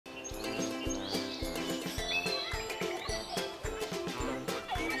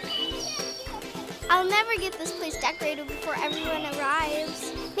I'll never get this place decorated before everyone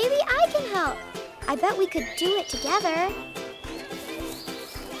arrives. Maybe I can help. I bet we could do it together.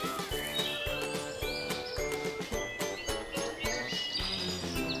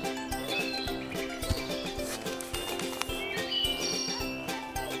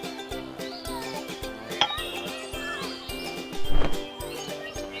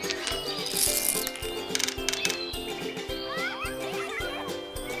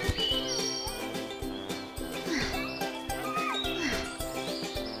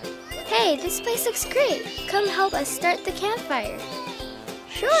 Hey, this place looks great. Come help us start the campfire.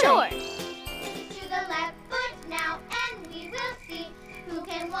 Sure. To the left foot now, and we will see who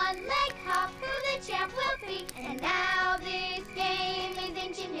can one leg hop, who the champ will be. And now this game is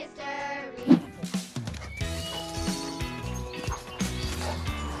ancient history.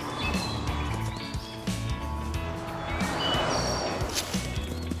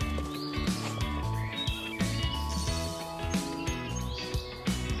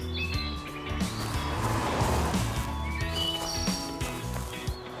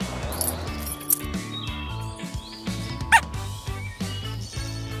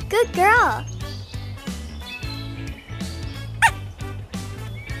 Good girl.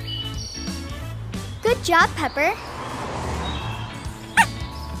 Good job, Pepper.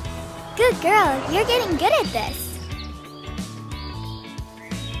 Good girl. You're getting good at this.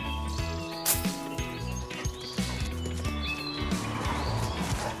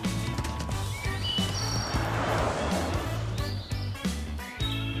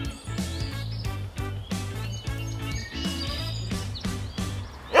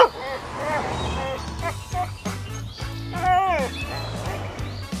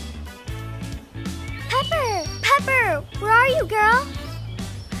 Pepper, where are you, girl?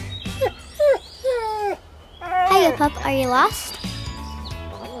 Hiya, pup. Are you lost?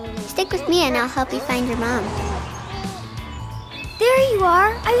 Stick with me and I'll help you find your mom. There you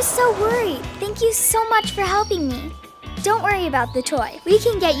are. I was so worried. Thank you so much for helping me. Don't worry about the toy. We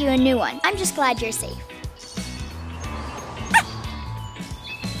can get you a new one. I'm just glad you're safe.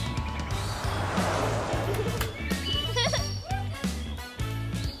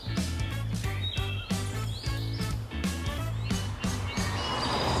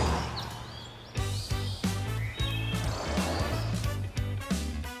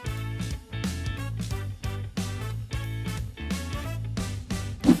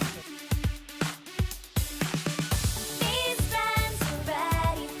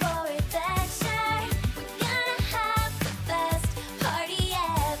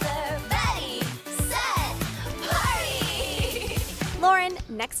 Lauren,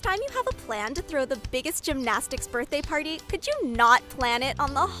 next time you have a plan to throw the biggest gymnastics birthday party, could you not plan it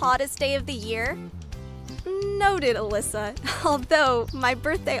on the hottest day of the year? Noted, Alyssa. Although, my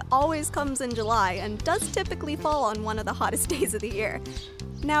birthday always comes in July and does typically fall on one of the hottest days of the year.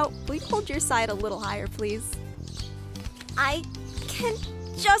 Now, will you hold your side a little higher, please? I can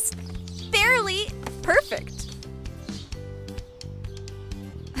just barely... Perfect.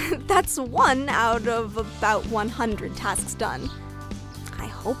 That's 1 out of about 100 tasks done. I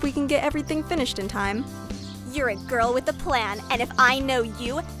hope we can get everything finished in time. You're a girl with a plan, and if I know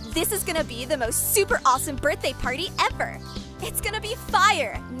you, this is gonna be the most super awesome birthday party ever. It's gonna be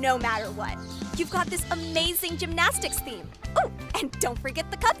fire, no matter what. You've got this amazing gymnastics theme. Oh, and don't forget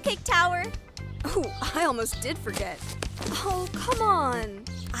the cupcake tower. Oh, I almost did forget. Oh, come on.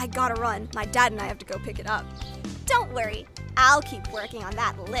 I gotta run. My dad and I have to go pick it up. Don't worry, I'll keep working on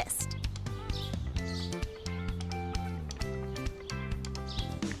that list.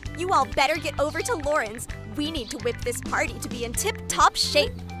 You all better get over to Lauren's. We need to whip this party to be in tip-top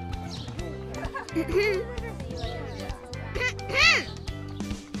shape.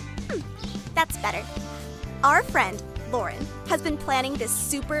 That's better. Our friend, Lauren, has been planning this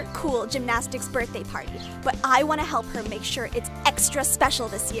super cool gymnastics birthday party, but I want to help her make sure it's extra special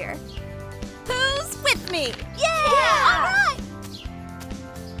this year. Who's with me? Yeah! All right!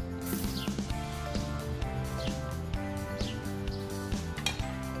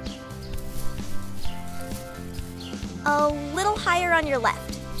 A little higher on your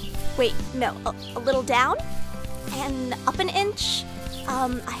left. Wait, no, a little down, and up an inch,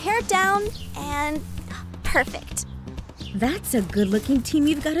 a hair down, and perfect. That's a good-looking team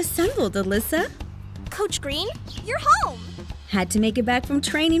you've got assembled, Alyssa. Coach Green, you're home. Had to make it back from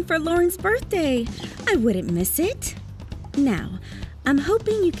training for Lauren's birthday. I wouldn't miss it. Now, I'm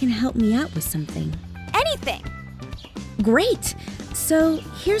hoping you can help me out with something. Anything. Great. So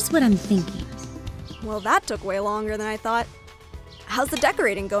here's what I'm thinking. Well, that took way longer than I thought. How's the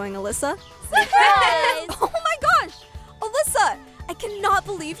decorating going, Alyssa? Surprise! Oh my gosh! Alyssa, I cannot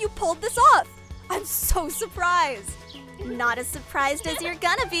believe you pulled this off. I'm so surprised. Not as surprised as you're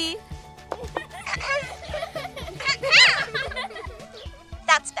gonna be.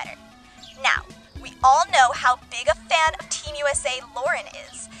 That's better. Now, we all know how big a fan of Team USA Lauren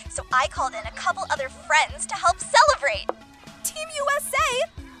is, so I called in a couple other friends to help celebrate. Team USA?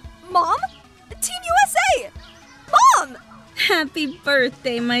 Mom? Team USA! Mom! Happy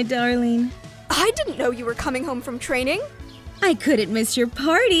birthday, my darling. I didn't know you were coming home from training. I couldn't miss your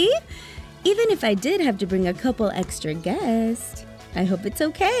party, even if I did have to bring a couple extra guests. I hope it's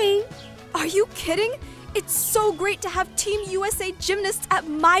okay. Are you kidding? It's so great to have Team USA gymnasts at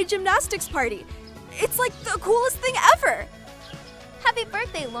my gymnastics party. It's like the coolest thing ever. Happy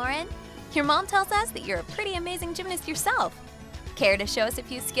birthday, Lauren. Your mom tells us that you're a pretty amazing gymnast yourself. Care to show us a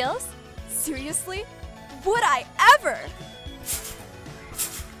few skills? Seriously? Would I ever?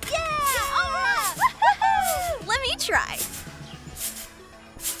 Yeah! All right! Woohoo! Let me try.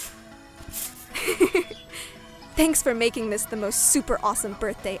 Thanks for making this the most super awesome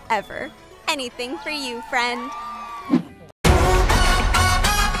birthday ever. Anything for you, friend.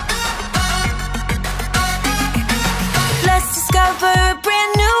 Let's discover a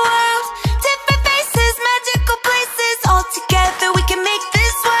brand new world. Different faces, magical places. All together we can make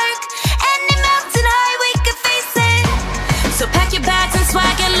this work. Any mountain high we can face it. So pack your bags and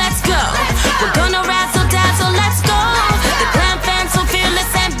swag and let's go. We're gonna razzle dazzle, let's go. The clown fans so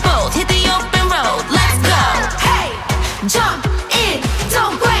fearless and bold. Hit the open road, let's go. Hey, jump in,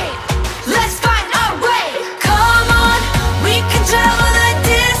 don't wait. Let's find our way. Come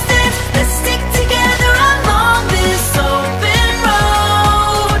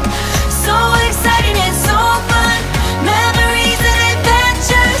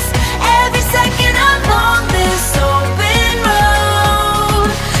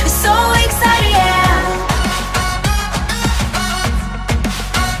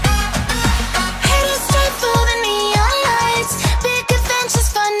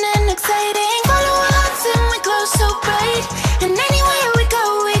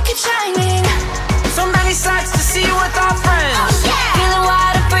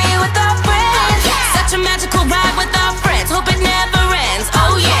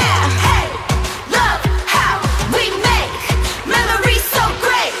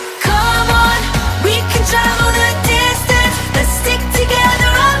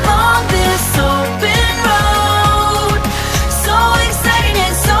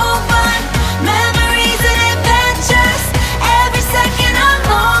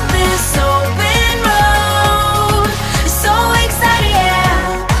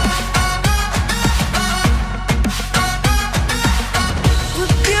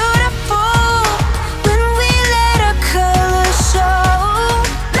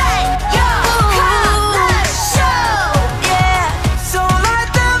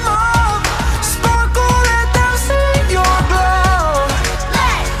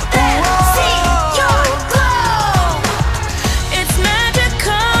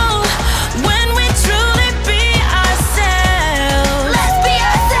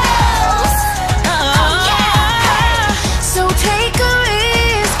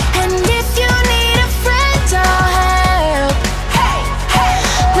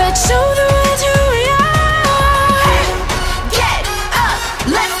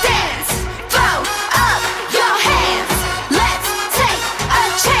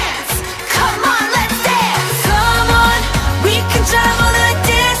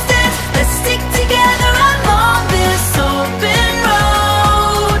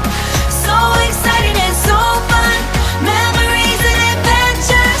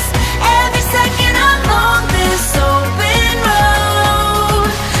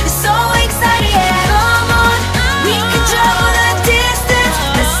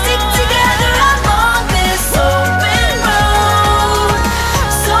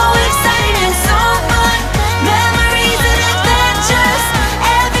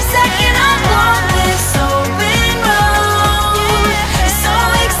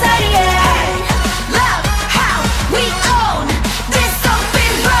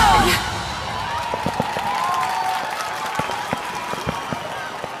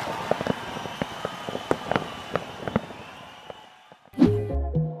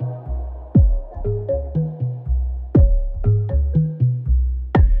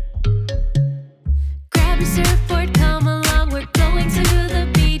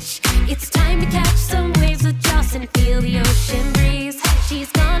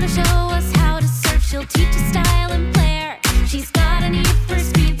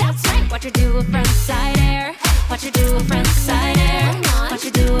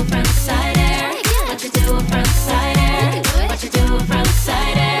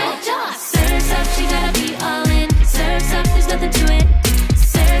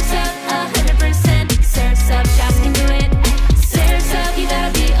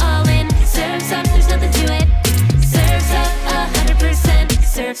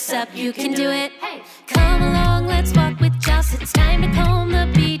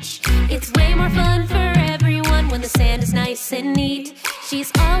She's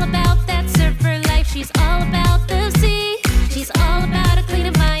all about that surfer life. She's all about the sea. She's all about a clean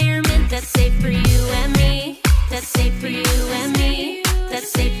environment that's safe for you and me. That's safe for you and me. That's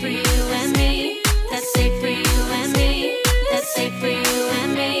safe for you and me. That's safe for you and me. That's safe for you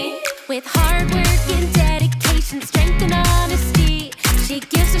and me. With hard work and dedication, strength and honesty, she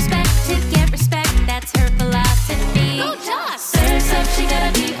gives respect to get respect. That's her philosophy. Go Joss! Surf's up, she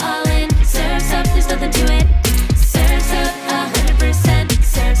gotta be all in. Surf's up, there's nothing to it. Surf's up, 100%.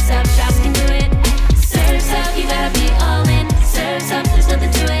 Surf's up, Joss can do it. Surf's up, you gotta be all in. Surf's up, there's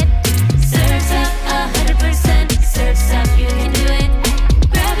nothing to it. Surf's up, 100%. Surf's up, you can do it.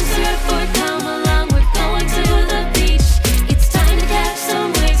 Grab a surfboard, come along, we're going to the beach. It's time to catch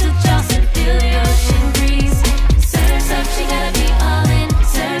some waves with Joss and feel the ocean breeze. Surf's up, she gotta be all in.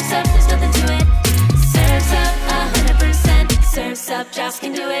 Surf's up, there's nothing to it. Surf's up, 100%. Surf's up, Joss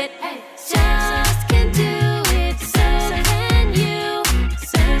can do it. Joss can do it, so can you.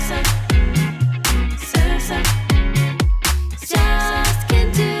 Surf's up, surf's up. Joss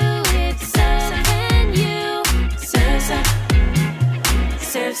can do it, so can you. Surf's up,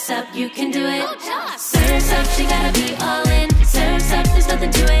 surf's up, you can do it. Surf's up, she gotta be all in. Surf's up, there's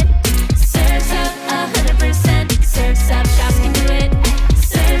nothing to it. Surf's up, 100%. Surf's up, Joss can do it.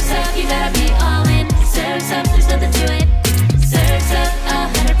 Surf's up, you gotta be all in. Surf's up, there's nothing to it. Surf's up,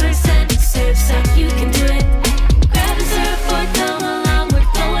 100%. Surf's up, you can do it. Grab a surfboard, come along, we're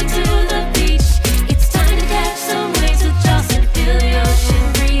going to the beach. It's time to catch some waves with Joss and feel the ocean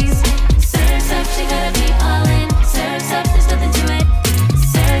breeze. Surf's up, she gotta be all in. Surf's up, there's nothing to it.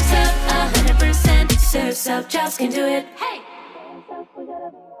 Surf's up, 100%. Surf's up, Joss can do it. Hey!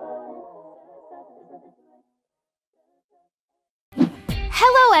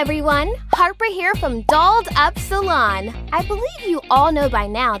 Hello everyone, Harper here from Dolled Up Salon. I believe you all know by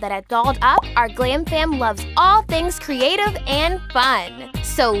now that at Dolled Up, our Glam Fam loves all things creative and fun.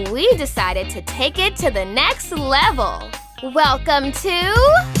 So we decided to take it to the next level. Welcome to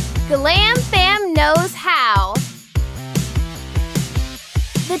Glam Fam Knows How.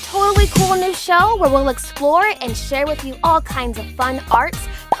 The totally cool new show where we'll explore and share with you all kinds of fun arts,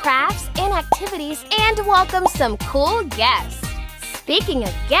 crafts, and activities and welcome some cool guests. Speaking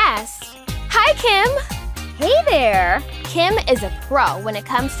of guests, hi Kim! Hey there! Kim is a pro when it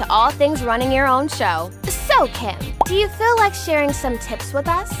comes to all things running your own show. So Kim, do you feel like sharing some tips with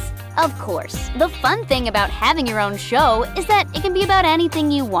us? Of course. The fun thing about having your own show is that it can be about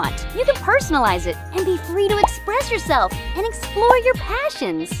anything you want. You can personalize it and be free to express yourself and explore your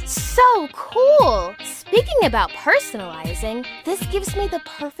passions. So cool! Speaking about personalizing, this gives me the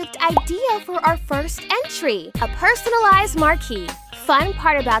perfect idea for our first entry, a personalized marquee. Fun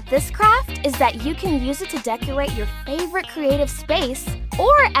part about this craft is that you can use it to decorate your favorite creative space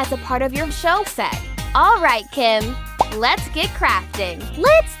or as a part of your show set. All right, Kim, let's get crafting.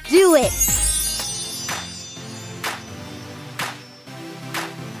 Let's do it!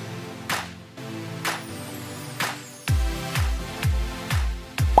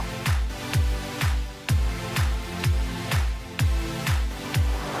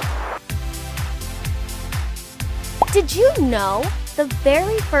 Did you know the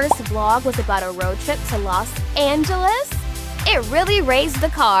very first vlog was about a road trip to Los Angeles? It really raised the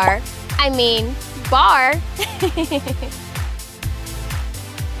bar.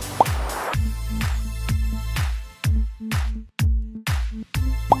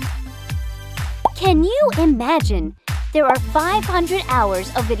 Can you imagine? There are 500 hours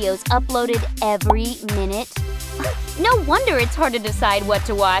of videos uploaded every minute. No wonder it's hard to decide what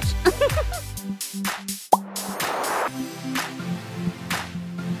to watch.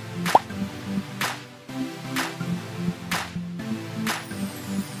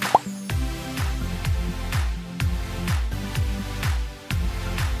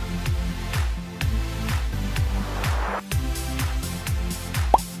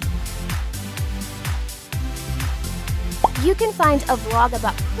 You can find a vlog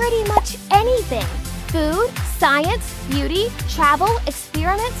about pretty much anything. Food, science, beauty, travel,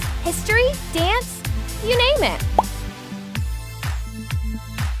 experiments, history, dance, you name it.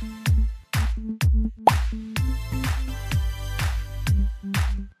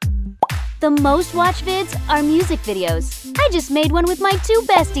 The most watched vids are music videos. I just made one with my 2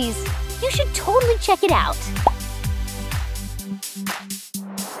 besties. You should totally check it out.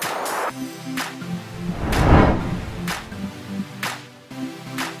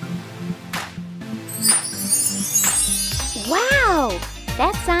 Wow!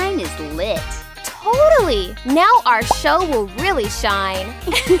 That sign is lit. Totally! Now our show will really shine.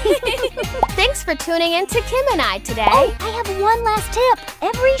 Thanks for tuning in to Kim and I today. Oh, I have one last tip.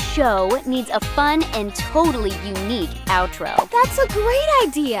 Every show needs a fun and totally unique outro. That's a great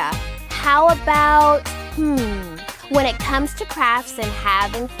idea. How about, when it comes to crafts and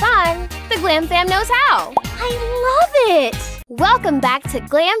having fun, the Glam Fam knows how. I love it! Welcome back to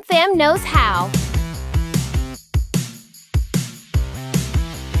Glam Fam Knows How.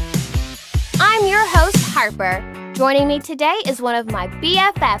 I'm your host, Harper. Joining me today is one of my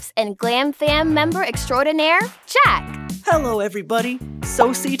BFFs and Glam Fam member extraordinaire, Jack. Hello, everybody.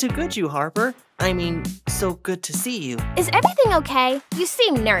 So good you, Harper. I mean, so good to see you. Is everything okay? You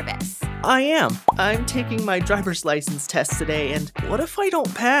seem nervous. I am. I'm taking my driver's license test today, and what if I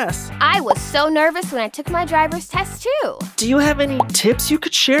don't pass? I was so nervous when I took my driver's test, too. Do you have any tips you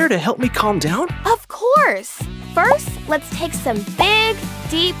could share to help me calm down? Of course. First, let's take some big,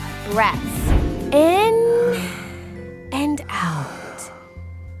 deep breaths. In and out.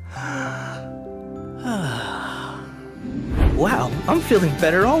 Wow, I'm feeling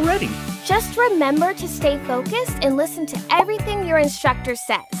better already. Just remember to stay focused and listen to everything your instructor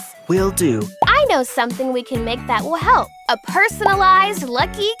says. Will do. I know something we can make that will help. A personalized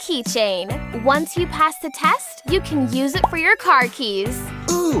lucky keychain. Once you pass the test, you can use it for your car keys.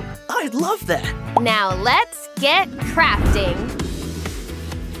 Ooh, I'd love that. Now let's get crafting.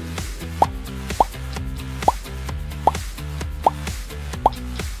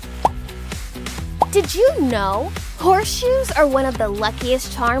 Did you know horseshoes are one of the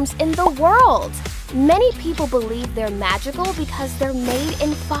luckiest charms in the world? Many people believe they're magical because they're made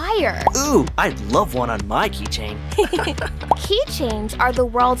in fire. Ooh, I'd love one on my keychain. Keychains are the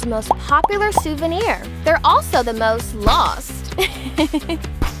world's most popular souvenir. They're also the most lost.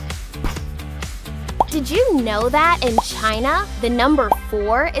 Did you know that in China, the number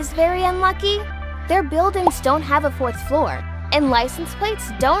 4 is very unlucky? Their buildings don't have a 4th floor, and license plates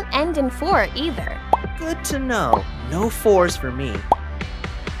don't end in 4 either. Good to know. No 4s for me.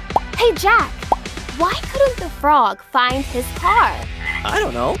 Hey, Jack, why couldn't the frog find his car? I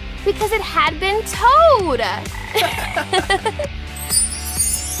don't know. Because it had been towed.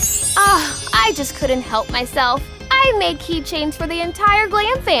 I just couldn't help myself. I made keychains for the entire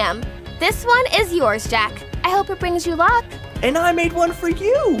Glam Fam. This one is yours, Jack. I hope it brings you luck. And I made one for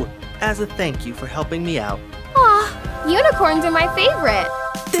you, as a thank you for helping me out. Aw, unicorns are my favorite.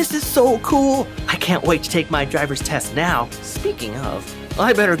 This is so cool. I can't wait to take my driver's test now. Speaking of,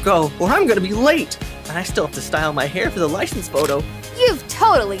 I better go or I'm gonna be late. And I still have to style my hair for the license photo. You've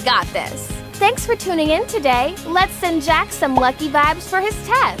totally got this. Thanks for tuning in today. Let's send Jack some lucky vibes for his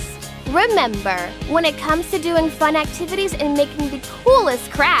test. Remember, when it comes to doing fun activities and making the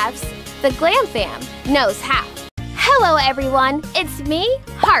coolest crafts, the Glam Fam knows how. Hello everyone, it's me,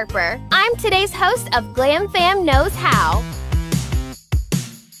 Harper. I'm today's host of Glam Fam Knows How.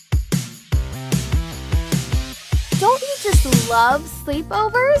 Don't you just love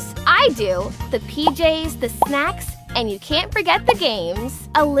sleepovers? I do. The PJs, the snacks, and you can't forget the games.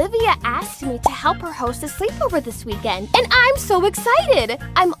 Olivia asked me to help her host a sleepover this weekend, and I'm so excited!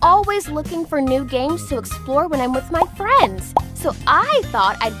 I'm always looking for new games to explore when I'm with my friends. So I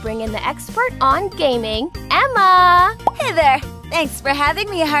thought I'd bring in the expert on gaming, Emma! Hey there! Thanks for having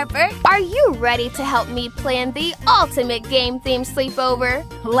me, Harper. Are you ready to help me plan the ultimate game-themed sleepover?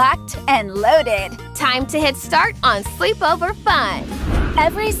 Locked and loaded. Time to hit start on Sleepover Fun.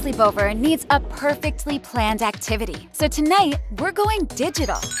 Every sleepover needs a perfectly planned activity. So tonight, we're going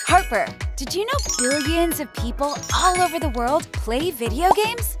digital. Harper, did you know billions of people all over the world play video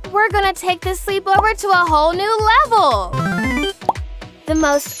games? We're gonna take this sleepover to a whole new level. The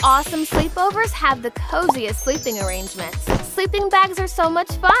most awesome sleepovers have the coziest sleeping arrangements. Sleeping bags are so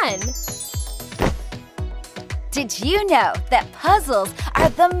much fun. Did you know that puzzles are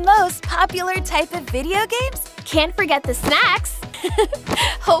the most popular type of video games? Can't forget the snacks.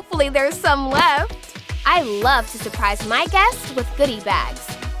 Hopefully there's some left. I love to surprise my guests with goodie bags.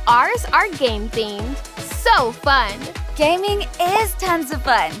 Ours are game-themed. So fun. Gaming is tons of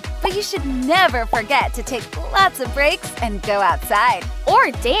fun, but you should never forget to take lots of breaks and go outside. Or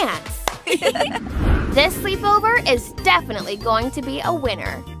dance. This sleepover is definitely going to be a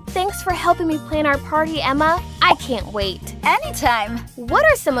winner. Thanks for helping me plan our party, Emma. I can't wait. Anytime. What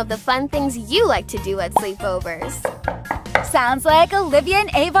are some of the fun things you like to do at sleepovers? Sounds like Olivia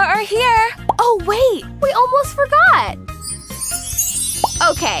and Ava are here. Oh, wait, we almost forgot.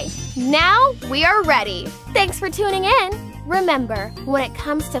 Okay, now we are ready. Thanks for tuning in. Remember, when it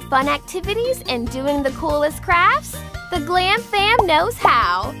comes to fun activities and doing the coolest crafts, the Glam Fam knows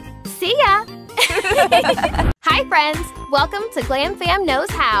how. See ya! Hi friends! Welcome to Glam Fam Knows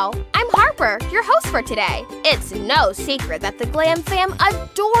How. I'm Harper, your host for today. It's no secret that the Glam Fam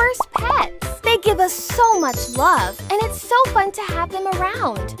adores pets. They give us so much love, and it's so fun to have them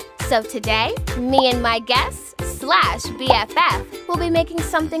around. So today, me and my guest / BFF will be making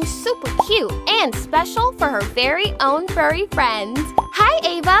something super cute and special for her very own furry friend. Hi,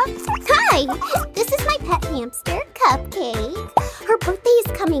 Ava! Hi! This is my pet hamster, Cupcake. Her birthday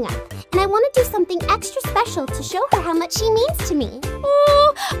is coming up, and I want to do something extra special to show her how much she means to me.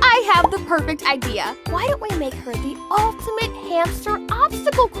 Ooh, I have the perfect idea. Why don't we make her the ultimate hamster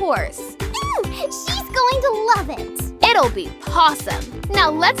obstacle course? She's going to love it. It'll be awesome.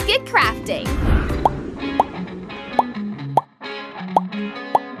 Now let's get crafting.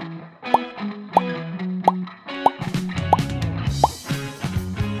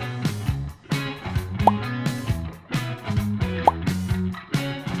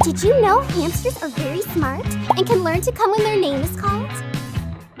 Did you know hamsters are very smart and can learn to come when their name is called?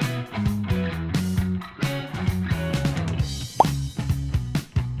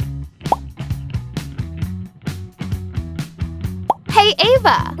 Hey,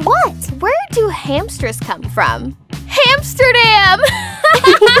 Ava! What? Where do hamsters come from? Hamsterdam!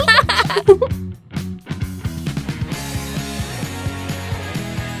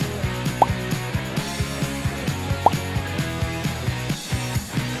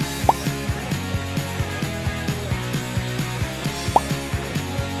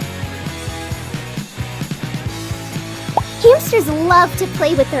 Hamsters love to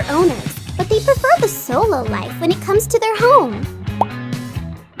play with their owners, but they prefer the solo life when it comes to their home.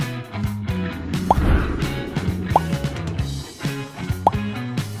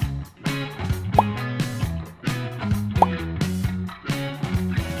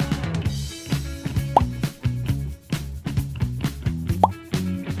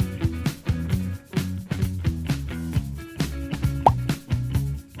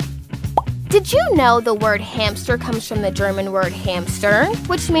 Did you know the word hamster comes from the German word hamstern,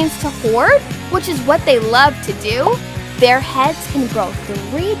 which means to hoard, which is what they love to do? Their heads can grow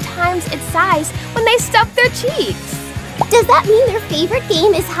 3 times its size when they stuff their cheeks. Does that mean their favorite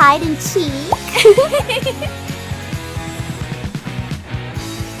game is hide and seek?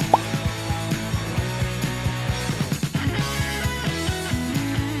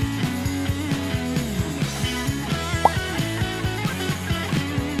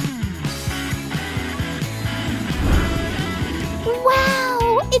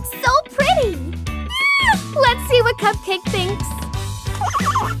 Wow, it's so pretty! Let's see what Cupcake thinks.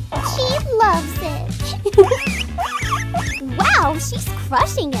 She loves it. Wow, she's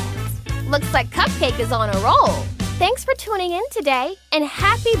crushing it. Looks like Cupcake is on a roll. Thanks for tuning in today, and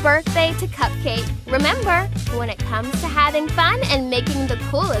happy birthday to Cupcake. Remember, when it comes to having fun and making the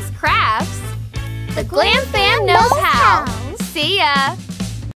coolest crafts, the Glam Fam knows how. See ya!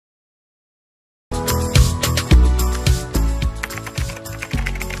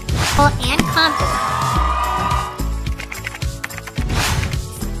 And confident.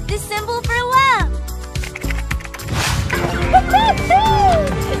 The symbol for